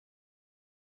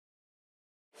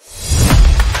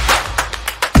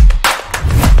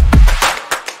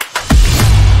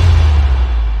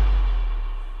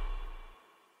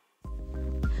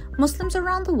Muslims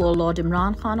around the world laud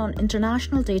Imran Khan on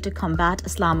International Day to combat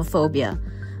Islamophobia.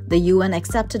 The UN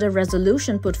accepted a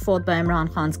resolution put forth by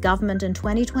Imran Khan's government in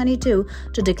 2022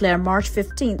 to declare March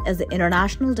 15th as the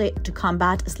International Day to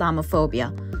combat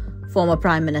Islamophobia. Former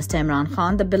Prime Minister Imran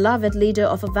Khan, the beloved leader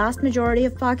of a vast majority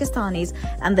of Pakistanis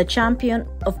and the champion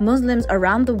of Muslims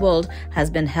around the world,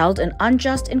 has been held in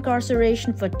unjust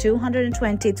incarceration for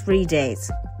 223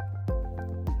 days.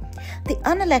 The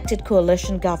unelected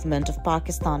coalition government of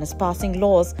Pakistan is passing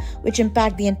laws which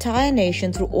impact the entire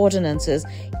nation through ordinances,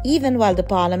 even while the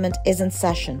parliament is in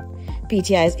session.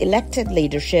 PTI's elected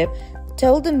leadership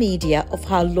told the media of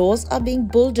how laws are being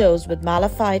bulldozed with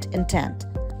malefied intent.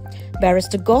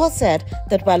 Barrister Gohar said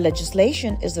that while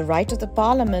legislation is the right of the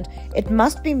parliament, it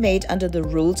must be made under the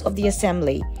rules of the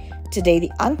assembly. Today,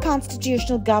 the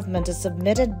unconstitutional government has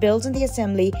submitted bills in the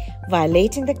assembly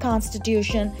violating the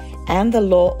constitution and the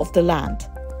law of the land.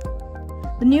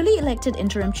 The newly elected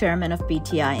interim chairman of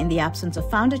PTI, in the absence of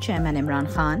founder Chairman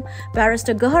Imran Khan,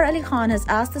 Barrister Gohar Ali Khan has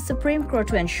asked the Supreme Court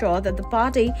to ensure that the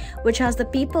party, which has the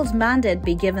people's mandate,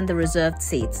 be given the reserved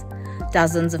seats.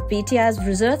 Dozens of PTI's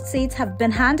reserved seats have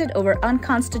been handed over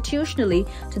unconstitutionally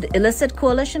to the illicit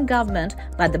coalition government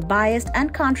by the biased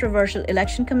and controversial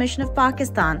Election Commission of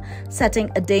Pakistan, setting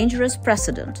a dangerous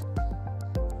precedent.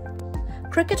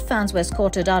 Cricket fans were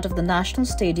escorted out of the National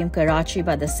Stadium, Karachi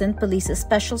by the Sindh Police's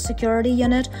Special Security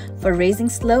Unit for raising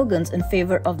slogans in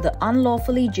favor of the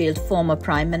unlawfully jailed former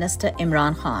Prime Minister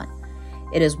Imran Khan.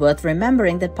 It is worth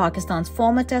remembering that Pakistan's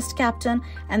former Test captain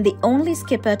and the only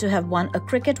skipper to have won a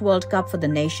Cricket World Cup for the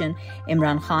nation,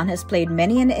 Imran Khan has played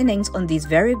many an innings on these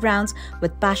very grounds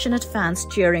with passionate fans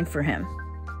cheering for him.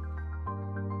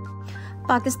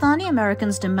 Pakistani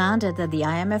Americans demanded that the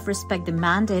IMF respect the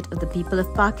mandate of the people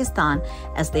of Pakistan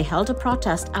as they held a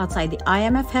protest outside the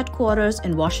IMF headquarters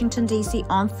in Washington, D.C.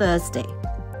 on Thursday.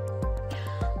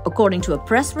 According to a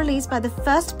press release by the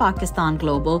First Pakistan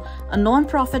Global, a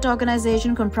non-profit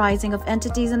organization comprising of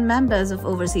entities and members of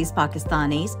overseas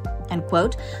Pakistanis, end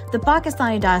quote, the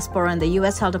Pakistani diaspora in the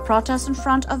US held a protest in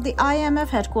front of the IMF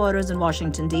headquarters in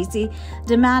Washington, D.C.,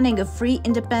 demanding a free,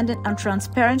 independent and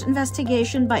transparent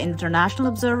investigation by international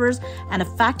observers and a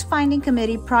fact-finding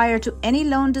committee prior to any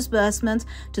loan disbursements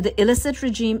to the illicit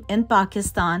regime in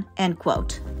Pakistan, end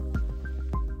quote.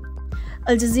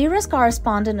 Al Jazeera's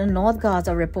correspondent in North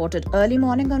Gaza reported early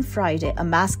morning on Friday a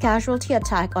mass casualty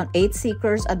attack on 8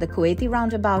 seekers at the Kuwaiti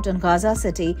roundabout in Gaza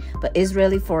City by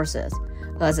Israeli forces.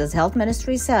 Gaza's health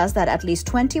ministry says that at least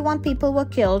 21 people were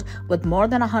killed, with more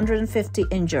than 150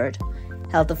 injured.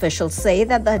 Health officials say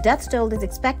that the death toll is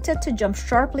expected to jump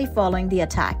sharply following the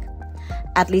attack.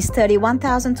 At least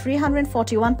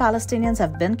 31,341 Palestinians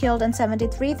have been killed and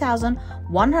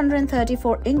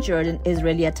 73,134 injured in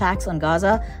Israeli attacks on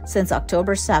Gaza since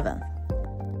October 7th.